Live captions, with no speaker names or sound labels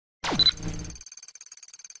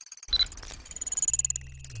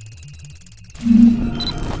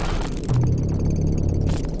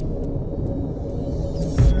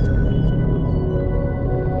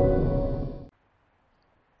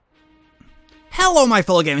Hello my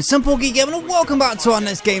fellow gamers, Simple Geek Gamer, and welcome back to our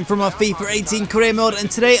next game from our FIFA 18 career mode. And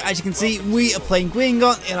today, as you can see, we are playing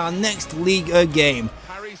Guingamp in our next Ligue game.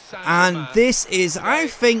 And this is, I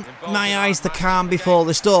think, my eyes the calm before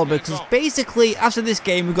the storm, because basically after this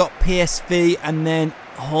game we've got PSV and then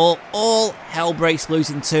all hell breaks loose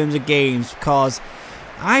in terms of games, because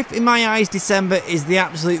in my eyes December is the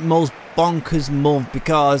absolute most bonkers month,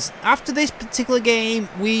 because after this particular game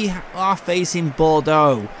we are facing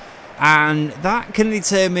Bordeaux. And that can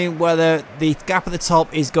determine whether the gap at the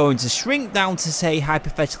top is going to shrink down to, say,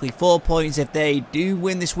 hypothetically 4 points if they do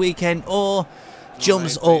win this weekend, or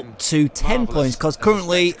jumps up to 10 points, because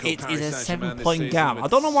currently it is a 7-point gap. I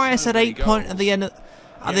don't know why I said 8 points at the end of,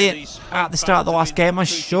 at the start of the last game. I'm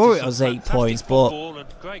sure it was 8 points, but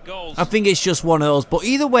I think it's just one of those. But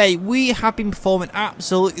either way, we have been performing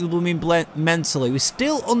absolutely blooming mentally. We're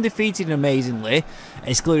still undefeated amazingly,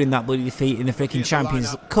 excluding that bloody defeat in the freaking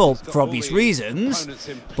Champions Cup for obvious reasons.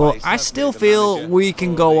 But I still feel we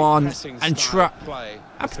can go on and try.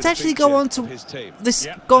 I potentially go on to this,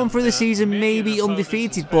 going through the season maybe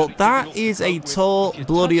undefeated, but that is a tall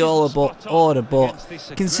bloody order. But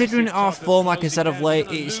considering our form, like I said of late,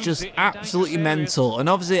 it's just absolutely mental. And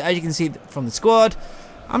obviously, as you can see from the squad,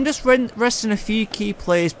 I'm just resting a few key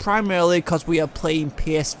players, primarily because we are playing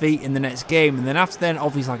PSV in the next game. And then after then,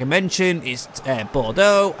 obviously, like I mentioned, it's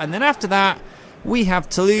Bordeaux. And then after that, we have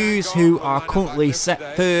Toulouse, who are currently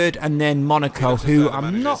set third, and then Monaco, who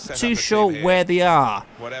I'm not too sure where they are.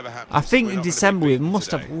 I think in December we must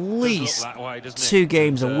have at least 2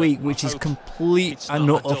 games a week, which is complete and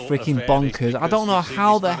utter freaking bonkers. I don't know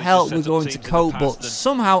how the hell we're going to cope, but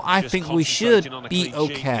somehow I think we should be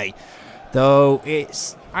okay. Though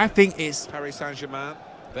I think it's Paris Saint-Germain.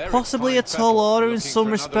 Possibly a tall order in some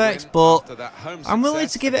respects, but I'm willing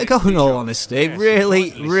to give it a go in all honesty.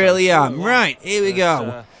 Really am. Right, here we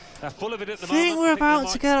go. I think we're about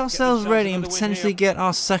to get ourselves ready and potentially get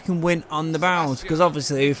our second win on the bounce, because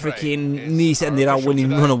obviously freaking Nice ended our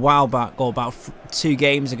winning run a while back, or about 2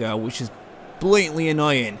 games ago, which is blatantly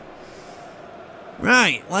annoying.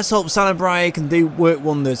 Right, let's hope Sanabria can do work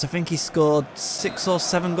wonders. I think he scored 6 or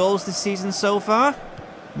 7 goals this season so far.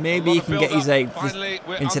 Maybe he can get his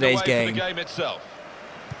 8th in today's game.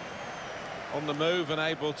 On the move and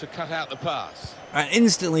able to cut out the pass. And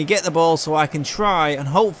instantly get the ball so I can try and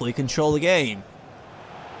hopefully control the game.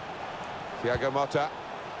 Thiago Motta.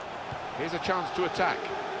 Here's a chance to attack.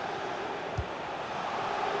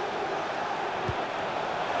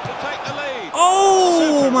 To take the lead.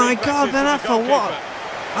 Oh my God, Venefa, what?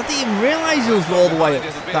 I didn't even realise he was all the way up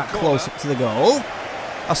that close up to the goal.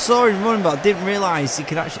 I saw him running, but I didn't realise he's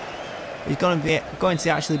going to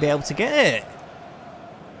actually be able to get it.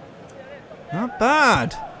 Not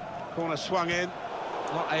bad. Corner swung in,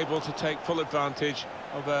 not able to take full advantage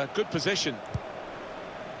of a good position.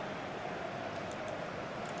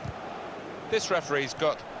 This referee's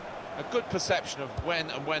got a good perception of when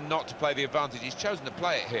and when not to play the advantage. He's chosen to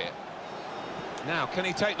play it here. Now, can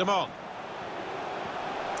he take them on?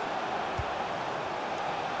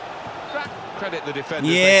 Credit the defender.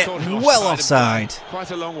 Yeah, well offside.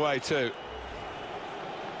 Quite a long way too.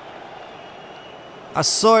 I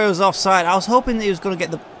saw he was offside. I was hoping that he was going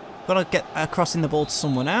to get crossing the ball to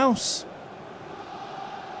someone else.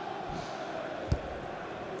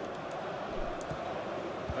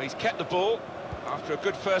 Well, he's kept the ball after a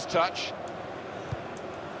good first touch.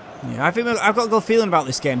 Yeah, I think I've got a good feeling about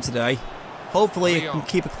this game today. Hopefully, he can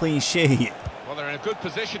keep a clean sheet. Well, they're in a good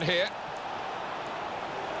position here.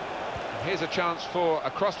 Here's a chance for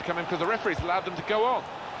a cross to come in, because the referee's allowed them to go on.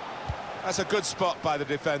 That's a good spot by the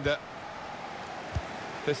defender.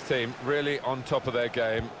 This team really on top of their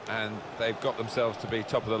game, and they've got themselves to be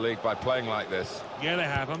top of the league by playing like this. Yeah, they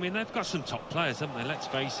have. I mean, they've got some top players, haven't they? Let's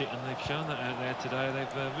face it, and they've shown that out there today.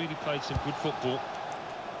 They've really played some good football.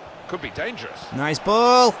 Could be dangerous. Nice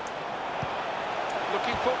ball.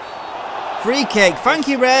 Looking for... Free kick. Thank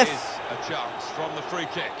you, ref. A chance from the free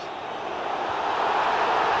kick.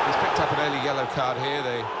 He's picked up an early yellow card here.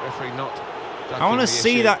 The referee not. I want to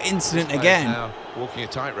see that incident again. Now walking a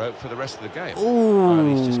tightrope for the rest of the game. Ooh. Well,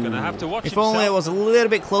 he's just going to have to watch if only it was a little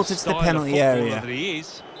bit closer to the penalty area. He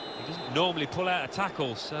doesn't normally pull out a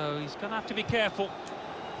tackle, so he's going to have to be careful.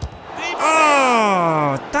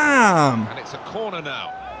 Oh, damn! And it's a corner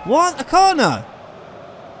now. What? A corner?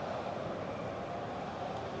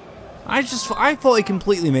 I thought he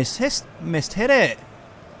completely missed hit it.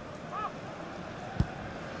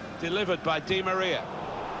 Delivered by Di Maria.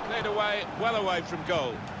 Cleared away, well away from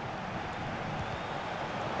goal.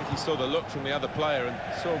 I think he saw the look from the other player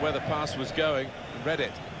and saw where the pass was going and read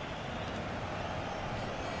it.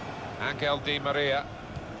 Angel Di Maria.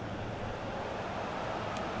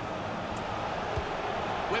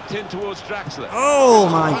 Whipped in towards Draxler. Oh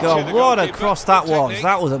my God, what a cross that was.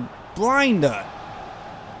 That was a blinder.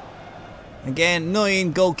 Again,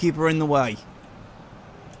 annoying goalkeeper in the way.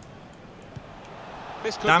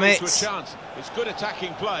 This could Damn lead it. to a chance. It's good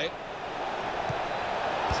attacking play.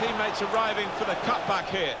 Teammates arriving for the cutback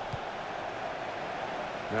here.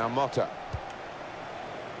 Now Motta.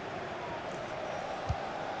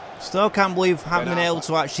 Still can't believe haven't been able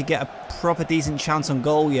to actually get a proper decent chance on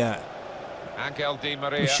goal yet. Angel Di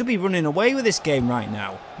Maria. We should be running away with this game right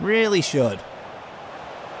now. Really should.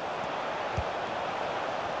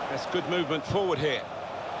 That's good movement forward here.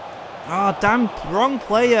 Oh, damn, wrong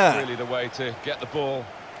player. Really the way to get the ball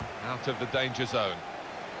out of the danger zone.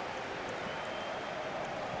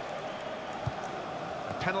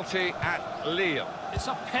 A penalty at Lille. It's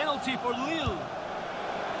a penalty for Lille.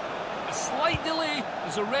 A slight delay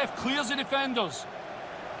as the ref clears the defenders.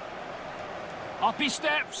 Up he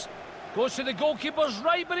steps. Goes to the goalkeeper's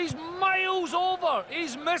right, but he's miles over.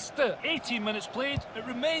 He's missed it. 18 minutes played. It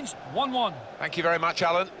remains 1-1. Thank you very much,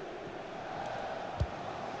 Alan.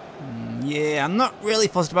 Yeah, I'm not really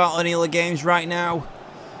fussed about any other games right now.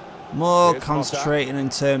 More Here's concentrating in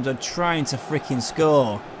terms of trying to freaking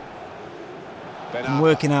score. Ben And Arfa.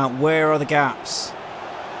 working out where are the gaps.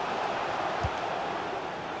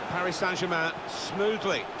 Paris Saint-Germain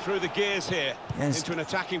smoothly through the gears here into an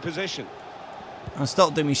attacking position. And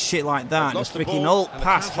stop doing me shit like that. Lost Just the freaking ball, hold, and the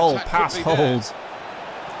pass, hold, counter-attack pass, could be there. hold.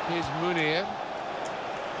 Here's Munir.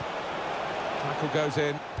 Tackle goes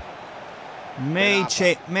in. May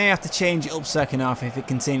have to change it up second half if it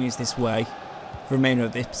continues this way. For the remainder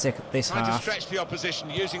of this Trying to half. stretch the opposition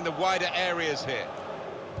using the wider areas here.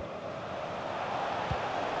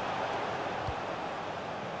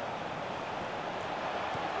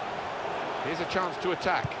 Here's a chance to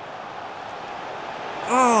attack.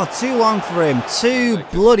 Oh, too long for him. Too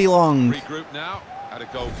bloody long. Regroup now at a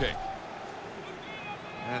goal kick.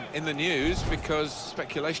 And in the news because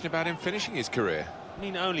speculation about him finishing his career. I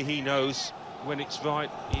mean, only he knows when it's right.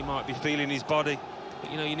 He might be feeling his body.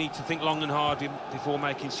 But, you know, you need to think long and hard before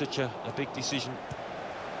making such a big decision.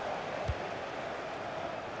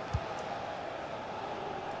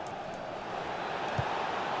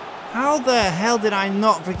 How the hell did I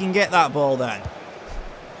not freaking get that ball then?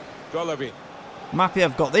 Golovin. I'm happy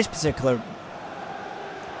I've got this particular...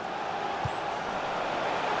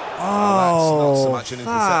 Oh, that's not so much an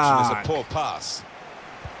interception as a poor pass.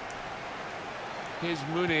 Here's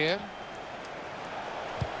Munir.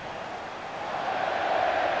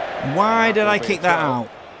 Why did I kick that out?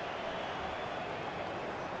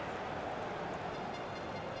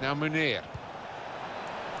 Now Munir.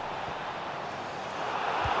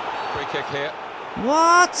 Free kick here.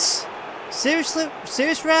 What? Seriously?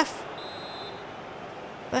 Serious, ref?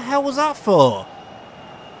 The hell was that for?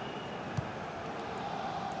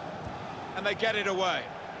 And they get it away.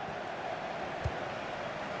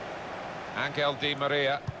 Angel Di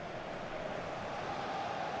Maria.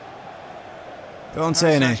 Go on, Paris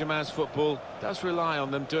Tony. Saint-Germain's football does rely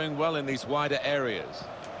on them doing well in these wider areas.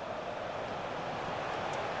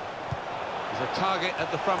 There's a target at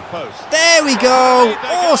the front post. There we go!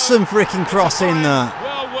 Awesome freaking cross in there.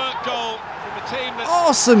 Well-worked goal from a team that's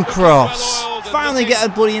Awesome cross. well-oiled and Finally looking get a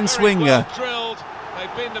bloody in very swinger. well drilled.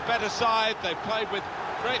 They've been the better side. They've played with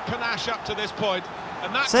great panache up to this point.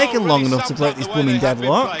 And that Taken goal long really enough to sums break up this the way blooming they have been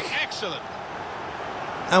deadlock. playing. Excellent.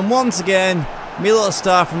 And once again, my little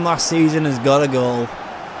star from last season has got a goal.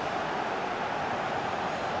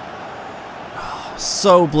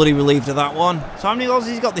 So bloody relieved of that one. So how many goals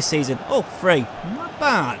has he got this season? Oh, 3. Not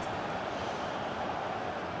bad.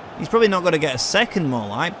 He's probably not going to get a second more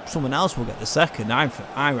like. Someone else will get the second,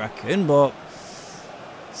 I reckon, but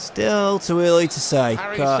still too early to say.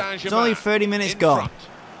 It's only 30 minutes gone. Front.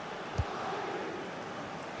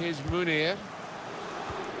 Here's Munir.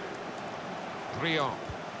 Briand.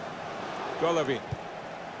 Golovin.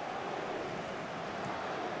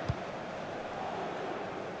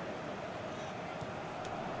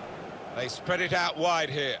 They spread it out wide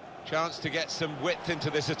here. Chance to get some width into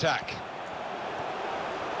this attack.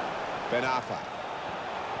 Ben Arfa.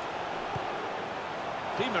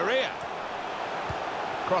 Di Maria.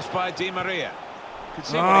 Cross by Di Maria. Could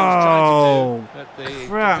see what he was trying to do. But the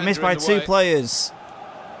Crap, missed by defender in 2 the way. players.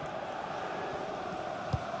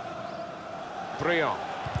 Briand.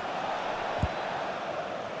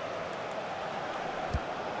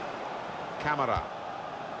 Camara.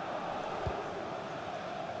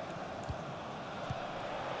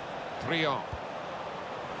 Briand.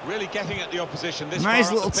 Really getting at the opposition this Nice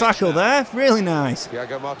far up little the pitch tackle now. there. Really nice.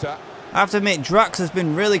 Thiago Motta I have to admit, Drax has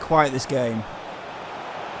been really quiet this game.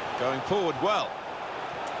 going forward well.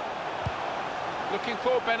 Looking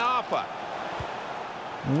for Ben Arfa.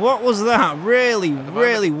 What was that? Really,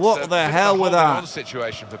 what the hell was that?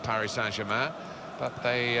 Situation for Paris Saint-Germain, but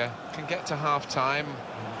they can get to half-time,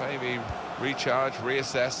 maybe recharge,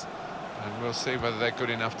 reassess, and we'll see whether they're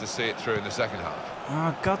good enough to see it through in the second half.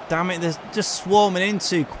 Oh, god damn it, they're just swarming in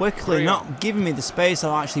too quickly, not giving me the space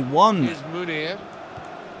I actually want. Here's Munir.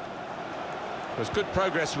 There's good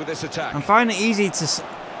progress with this attack. I'm finding it easy to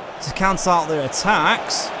cancel out their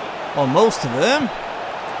attacks, or most of them. The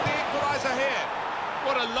equaliser here.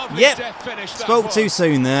 What a lovely death finish that spoke was. too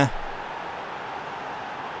soon there.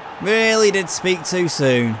 Really did speak too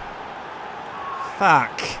soon.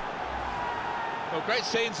 Fuck. Well, great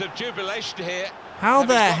scenes of jubilation here. How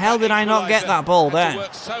the hell did I not get that ball then?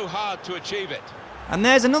 Worked so hard to achieve it. And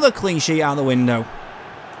there's another clean sheet out the window.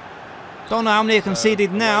 Don't know how many I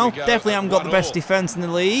conceded now. Definitely haven't got the best defence in the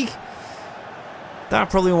league. That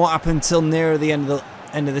probably won't happen until near the end of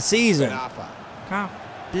the season. Can't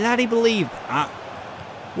bloody believe that.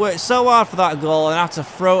 Worked so hard for that goal and had to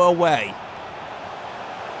throw it away.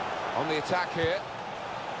 On the attack here,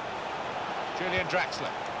 Julian Draxler.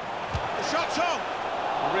 The shot's on.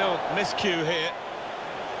 A real miscue here.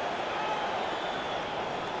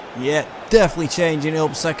 Yeah, definitely changing it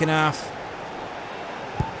up second half.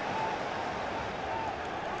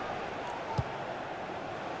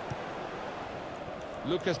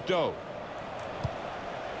 Lucas Doe.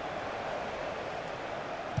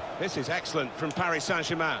 This is excellent from Paris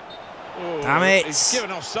Saint-Germain. Oh, damn it. He's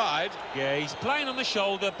given offside. Yeah, he's playing on the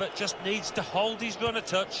shoulder, but just needs to hold his run a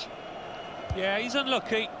touch. Yeah, he's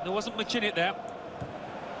unlucky. There wasn't much in it there.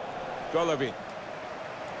 Golovin.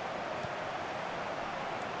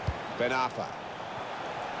 Ben Arfa.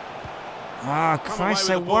 Ah, Christ,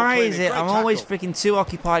 so why is it? I'm always freaking too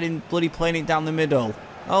occupied in bloody playing it down the middle.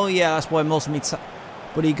 Oh yeah, that's where most of me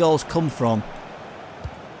bloody goals come from.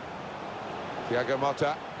 Thiago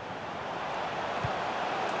Motta.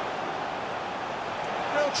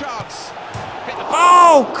 Real chance.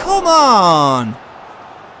 Oh, come on!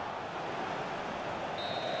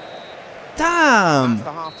 Damn! That's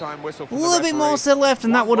the half-time whistle for a little bit more to the left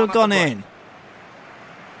and that would have gone in.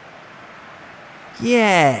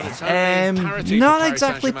 Yeah, not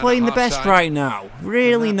exactly playing the best right now.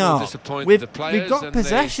 Really not. We've got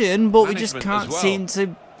possession, but we just can't seem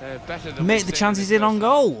to make the chances in on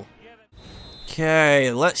goal.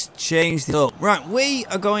 Okay, let's change this up. Right, we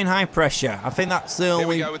are going high pressure. I think that's the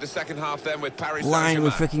only line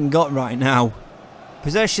we've freaking got right now.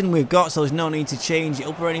 Possession we've got, so there's no need to change it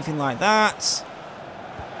up or anything like that.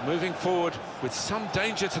 Moving forward with some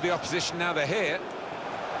danger to the opposition now they're here.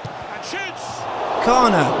 And shoots!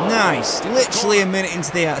 Corner, nice. Literally a minute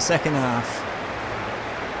into the second half.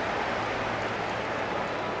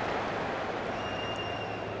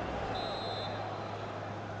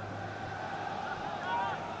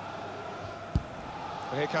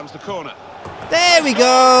 Well, here comes the corner. There we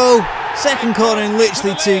go! Second corner in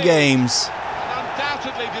literally 2 games.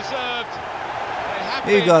 Undoubtedly deserved.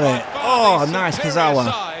 Who got it? Oh, nice Kazawa.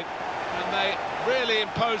 And they really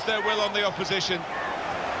imposed their will on the opposition.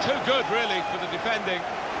 Too good, really, for the defending.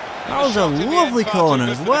 That was a lovely corner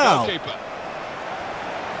as well.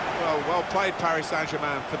 Well played, Paris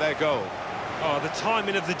Saint-Germain, for their goal. Oh, the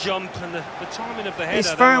timing of the jump and the timing of the header.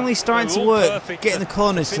 It's finally starting to work, getting the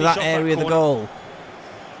corners to that area of the goal.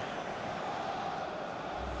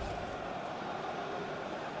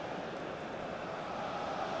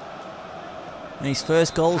 And his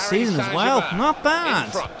first goal of the season as well. Not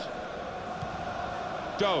bad.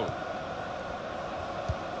 Doe.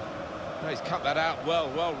 He's cut that out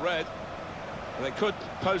well read. They could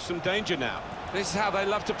pose some danger now. This is how they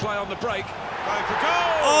love to play on the break. Going for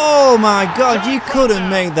goal! Oh my god, you couldn't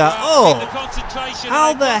make that up.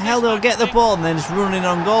 How the hell they'll get the ball and then just running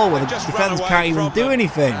on goal where the defence can't even do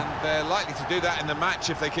anything? And they're likely to do that in the match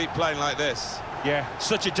if they keep playing like this. Yeah,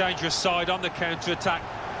 such a dangerous side on the counter-attack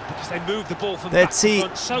because they move the ball from their back to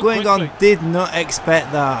front so Guingamp did not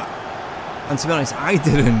expect that. And to be honest, I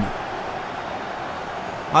didn't.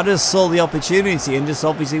 I just saw the opportunity and just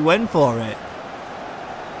obviously went for it.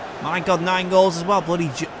 My god, 9 goals as well. Bloody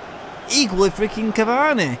equal with freaking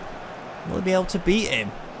Cavani. Will he be able to beat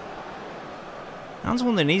him? I was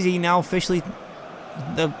wondering, is he now officially...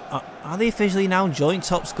 are they officially now joint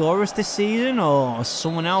top scorers this season? Or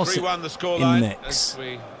someone else in the mix? As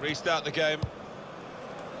we restart the game.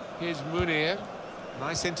 Here's Munir.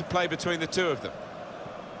 Nice interplay between the two of them.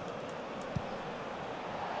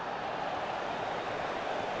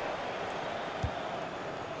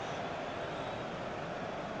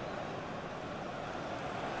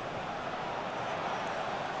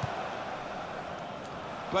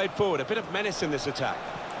 Played forward, a bit of menace in this attack.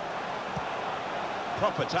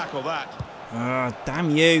 proper tackle that. Oh, damn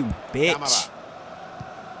you, bitch.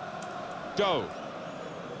 Go.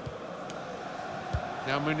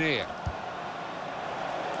 Now Munir.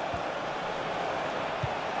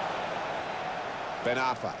 Ben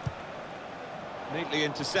Arfa. Neatly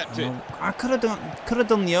intercepted. Oh, I could have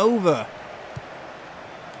done the over.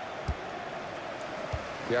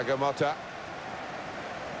 Thiago Motta.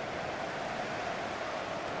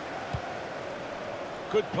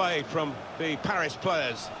 Good play from the Paris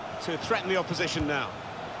players to threaten the opposition now.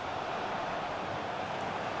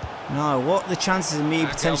 No, what are the chances of me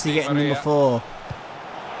potentially getting number 4?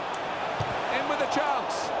 In with a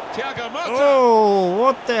chance. Thiago Motta. Oh,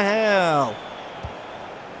 what the hell?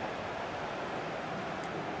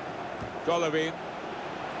 Golovin.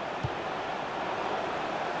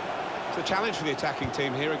 It's a challenge for the attacking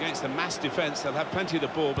team here against the mass defence. They'll have plenty of the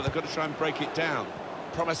ball, but they've got to try and break it down.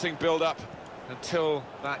 Promising build-up until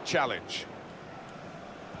that challenge.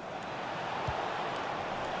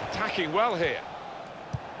 Attacking well here.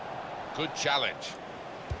 Good challenge.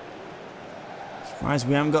 Surprised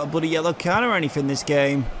we haven't got a bloody yellow card or anything this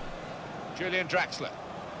game. Julian Draxler.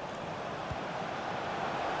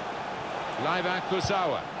 Laivan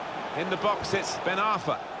Kurzawa. In the box, it's Ben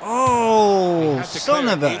Arfa. Oh, son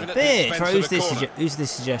of a bitch. Right, who's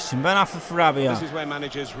this suggestion? Ben Arfa for Rabiot. This is where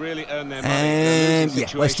managers really earn their money. Yeah,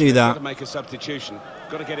 let's do that. Got to make a substitution.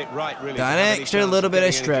 Got to get it right, really. Got an extra little bit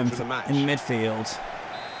of strength in midfield.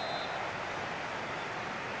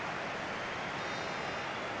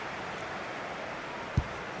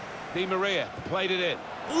 Di Maria played it in.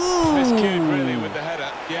 Ooh. Miscued really with the header.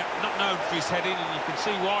 Yeah, not known for his heading, and you can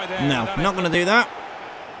see why there. No, not going to do that.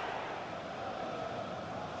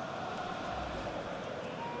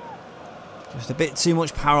 Just a bit too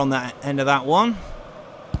much power on that end of that one.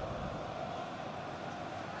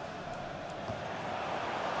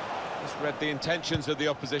 Just read the intentions of the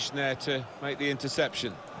opposition there to make the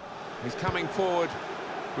interception. He's coming forward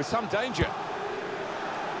with some danger.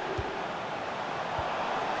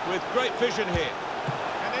 With great vision here.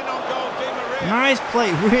 And in on goal, Di Maria. Nice play.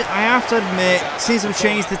 I have to admit, since we've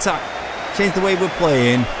changed the way we're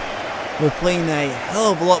playing a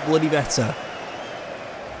hell of a lot bloody better.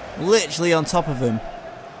 Literally on top of him.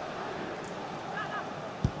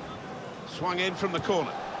 Swung in from the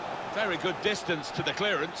corner. Very good distance to the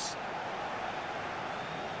clearance.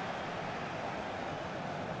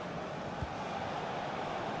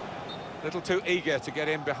 Little too eager to get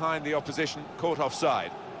in behind the opposition, caught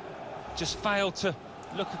offside. Just failed to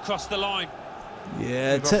look across the line.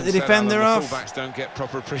 Yeah, took the defender off. Fullbacks don't get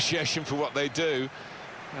proper appreciation for what they do,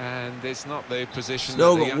 and it's not the position.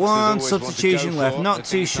 Still that got one substitution left. Not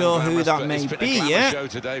too sure who that may be yet.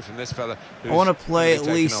 I want to play at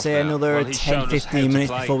least say another 10-15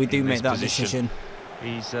 minutes before we do make that decision.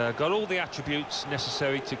 He's got all the attributes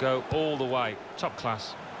necessary to go all the way. Top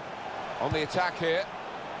class. On the attack here.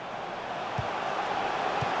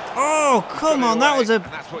 Oh, come on,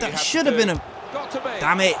 that should have been a...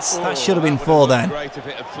 Damn it, that should have been 4 then. Great if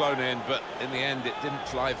it had flown in, but in the end it didn't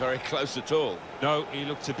fly very close at all. No, he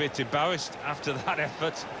looked a bit embarrassed after that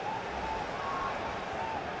effort.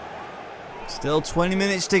 Still 20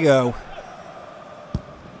 minutes to go.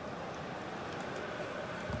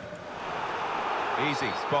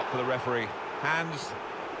 Easy spot for the referee. Hands.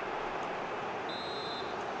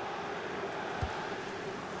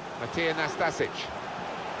 Matija Nastasic.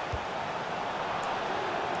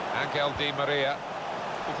 Angel Di Maria.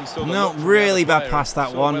 No, really bad pass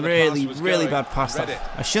that one. Really bad pass that.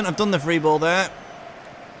 I shouldn't have done the free ball there.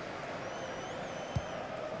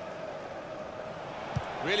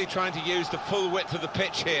 Really trying to use the full width of the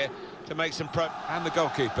pitch here to make some pro... And the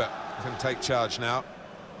goalkeeper can take charge now.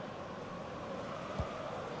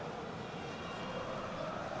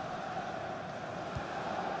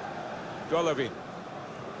 Golovin.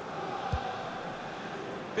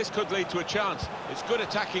 This could lead to a chance. It's good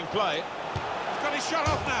attacking play. He's got his shot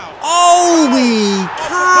off now. Holy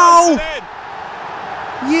cow!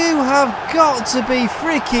 You have got to be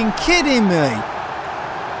freaking kidding me.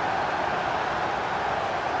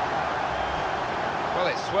 Well,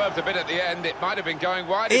 it swerved a bit at the end. It might have been going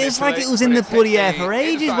wide. It's like it was in the bloody air for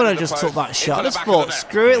ages when I just took that shot. I just thought,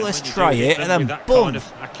 screw it, let's try it, and then boom. Kind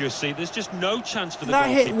of accuracy, there's just no chance for the that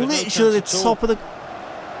hit literally the top of the...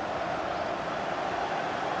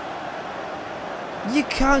 You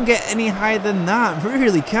can't get any higher than that,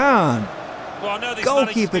 really can't. Well, I know this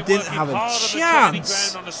goalkeeper didn't have a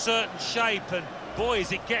chance. On a certain shape, and boy,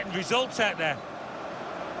 is it getting results out there.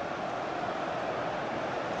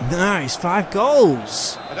 Nice, 5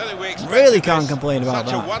 goals. I don't think we expected really can't complain about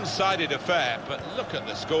that. Such a one-sided affair, but look at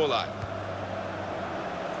the scoreline.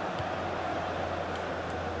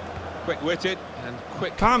 Quick-witted and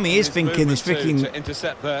quick. Part of me is thinking this freaking to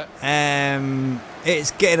intercept there.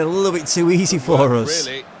 It's getting a little bit too easy for us.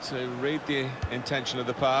 Really, to read the intention of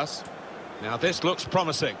the pass. Now this looks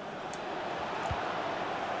promising.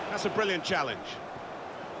 That's a brilliant challenge.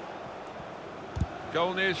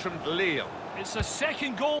 Goal news from Lille. It's a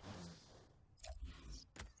second goal.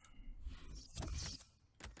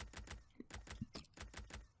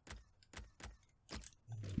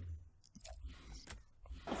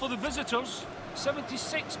 For the visitors,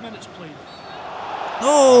 76 minutes played.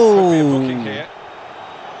 Oh! Here.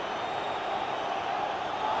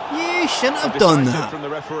 You shouldn't have done that. From the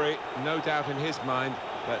referee, no doubt in his mind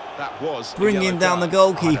that was bringing down the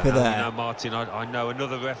goalkeeper there. You know, Martin, I know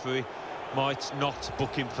another referee might not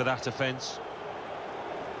book him for that offence.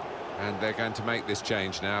 And they're going to make this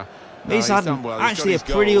change now. He's had actually a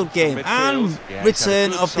pretty good game, and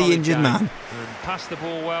return of the injured man. And passed the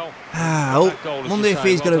ball well. I wonder if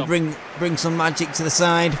he's going to bring some magic to the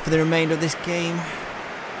side for the remainder of this game.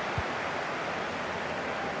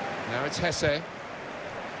 Now it's Hesse.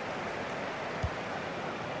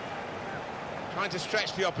 Trying to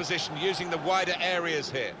stretch the opposition using the wider areas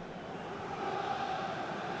here.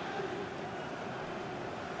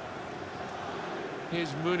 Here's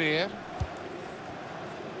Munir.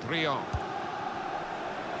 Briand.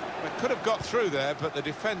 They could have got through there, but the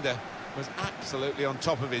defender was absolutely on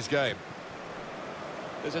top of his game.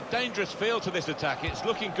 There's a dangerous feel to this attack. It's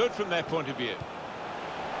looking good from their point of view.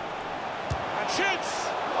 And shoots!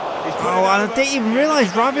 Oh, and I didn't even realise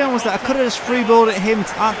Rabian was there. I could have just free-balled at him,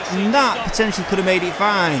 and that potentially could have made it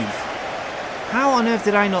 5. How on earth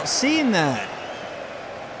did I not see him there?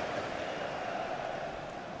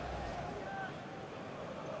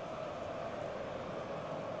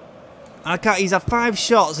 He's had 5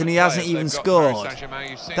 shots and he hasn't even scored.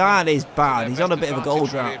 That is bad. He's on a bit of a goal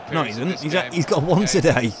drought. No, he isn't. He's got 1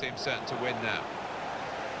 today. Seems certain to win now.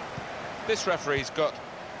 This referee's got.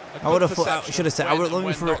 I would have thought. I should have said. Let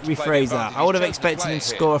me rephrase that. I would have expected him to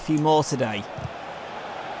score a few more today.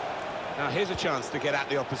 Now here's a chance to get at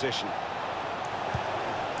the opposition.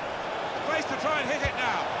 Place to try and hit it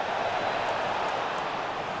now.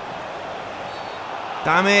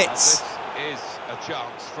 Damn it! This is a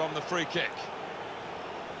chance from the free kick.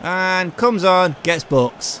 And comes on, gets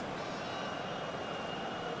books.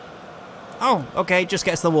 Oh, okay, just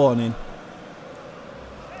gets the warning.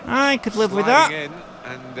 I could live with that. In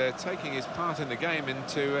and taking his part in the game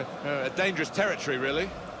into a dangerous territory, really.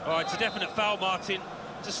 Oh, it's a definite foul, Martin.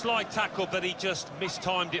 It's a slight tackle, but he just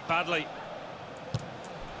mistimed it badly.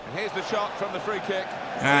 And here's the shot from the free kick.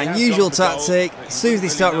 And usual tactic, as soon as they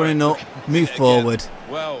start running up, move forward.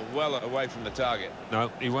 Well away from the target.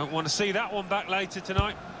 No, he won't want to see that one back later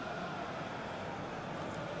tonight.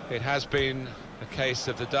 It has been a case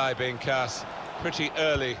of the die being cast pretty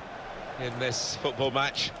early in this football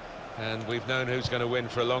match, and we've known who's going to win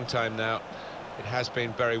for a long time now. It has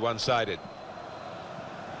been very one-sided.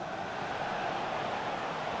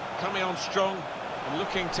 Coming on strong and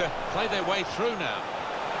looking to play their way through now.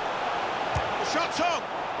 The shot's on!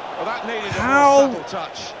 Well, that needed a more subtle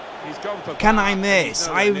touch. He's gone for can I miss?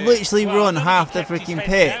 I literally run half the freaking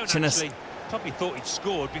pitch and probably thought he'd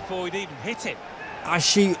scored before he'd even hit it. I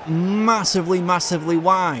shoot massively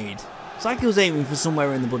wide. It's like he was aiming for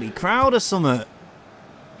somewhere in the bloody crowd or something.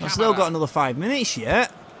 I've still got another 5 minutes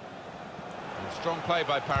yet. And strong play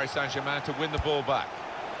by Paris Saint-Germain to win the ball back.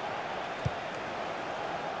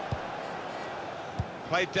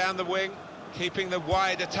 Played down the wing, keeping the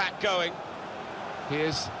wide attack going.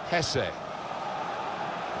 Here's Hesse.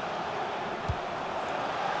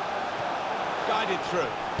 Guided through.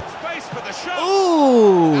 Space for the shot.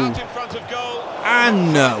 Ooh! Out in front of goal.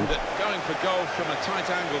 And no. Going for goal from a tight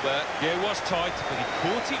angle there. Yeah, it was tight, but he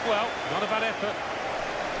caught it well. Not a bad effort.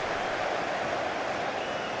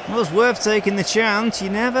 Well, it's worth taking the chance. You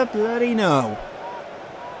never bloody know.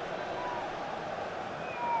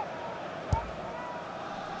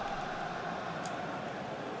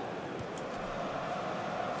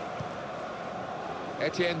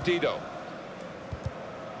 Etienne Didot.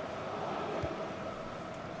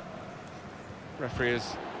 Referee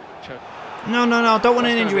is No, don't want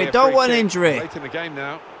an injury. Don't want an injury. Late in the game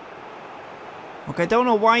now. Okay, I don't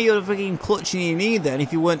know why you're freaking clutching your knee then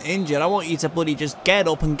if you weren't injured. I want you to bloody just get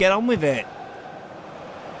up and get on with it.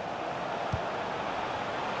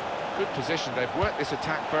 good position. They've worked this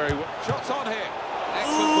attack very well. Shots on here.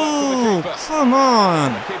 Excellent work from the keeper. Come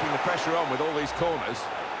on. Keeping the pressure on with all these corners.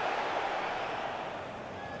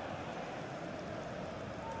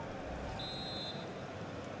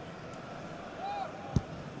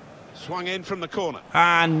 Swung in from the corner.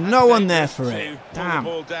 And no one there for it. Pull the Damn.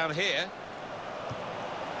 ball down here.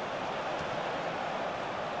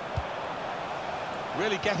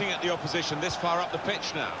 Really getting at the opposition this far up the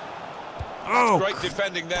pitch now. Oh, Great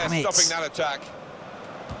defending there, stopping that attack.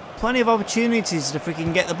 Plenty of opportunities to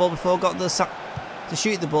freaking get the ball before got the to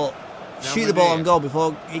shoot the ball. Shoot the ball on goal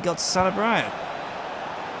before he got to Santa Brian.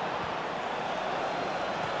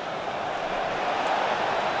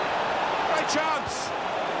 Great chance.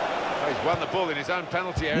 Oh, he's won the ball in his own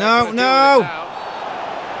penalty area. No.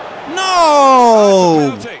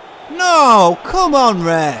 Penalty. No, come on,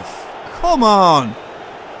 ref. Come on.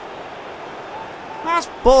 That's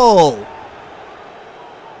ball.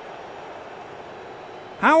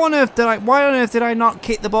 How on earth did why on earth did I not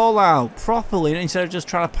kick the ball out properly instead of just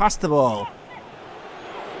trying to pass the ball?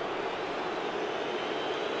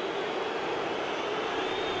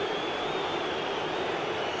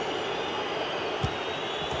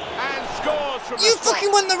 And scores from You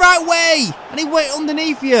fucking went the right way and he went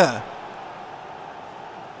underneath you.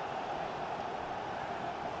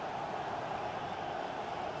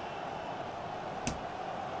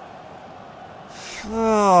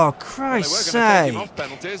 Oh, Christ's sake. They were going to take him off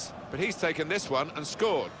penalties, but he's taken this one and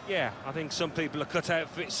scored. Yeah, I think some people are cut out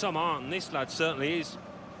for it, some aren't, and this lad certainly is.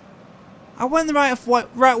 I went the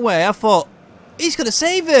right way. I thought, he's going to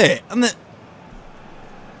save it. And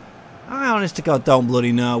I honest to God don't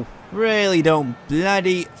bloody know. Really don't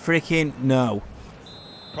bloody freaking know.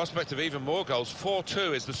 Prospect of even more goals.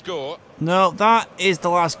 4-2 is the score. No, that is the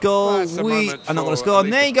last goal. We are not going to score.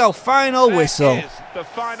 And there you go, final whistle. That is the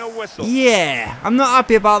final whistle. Yeah, I'm not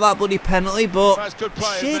happy about that bloody penalty, but That's good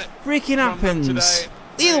play, shit isn't it? freaking happens. Today.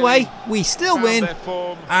 Either way, we still win,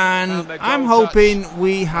 and I'm hoping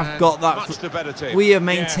we have got that. We have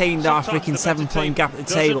maintained our freaking 7-point gap at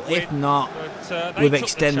the table. If not, we've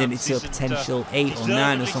extended it to a potential 8 or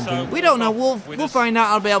 9 or something. We don't know. We'll find out.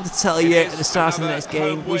 I'll be able to tell you at the start of the next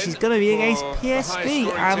game, which is going to be against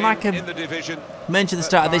PSV. And like I mentioned at the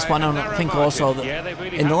start of this one, I think also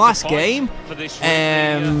that in the last game,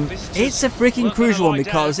 it's a freaking crucial one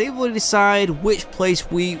because it will decide which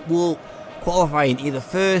place we will qualify in, either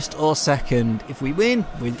first or second. If we win,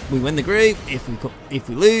 we win the group. If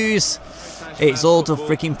we lose, it's all to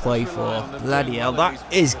freaking play for. Bloody hell, that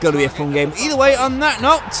is going to be a fun game. Either way, on that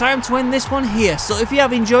note, time to end this one here. So if you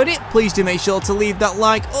have enjoyed it, please do make sure to leave that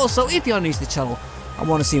like. Also, if you're new to the channel and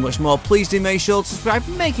want to see much more, please do make sure to subscribe,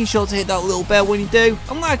 making sure to hit that little bell when you do.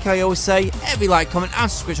 And like I always say, every like, comment and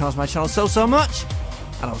subscription helps my channel so much.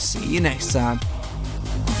 And I'll see you next time.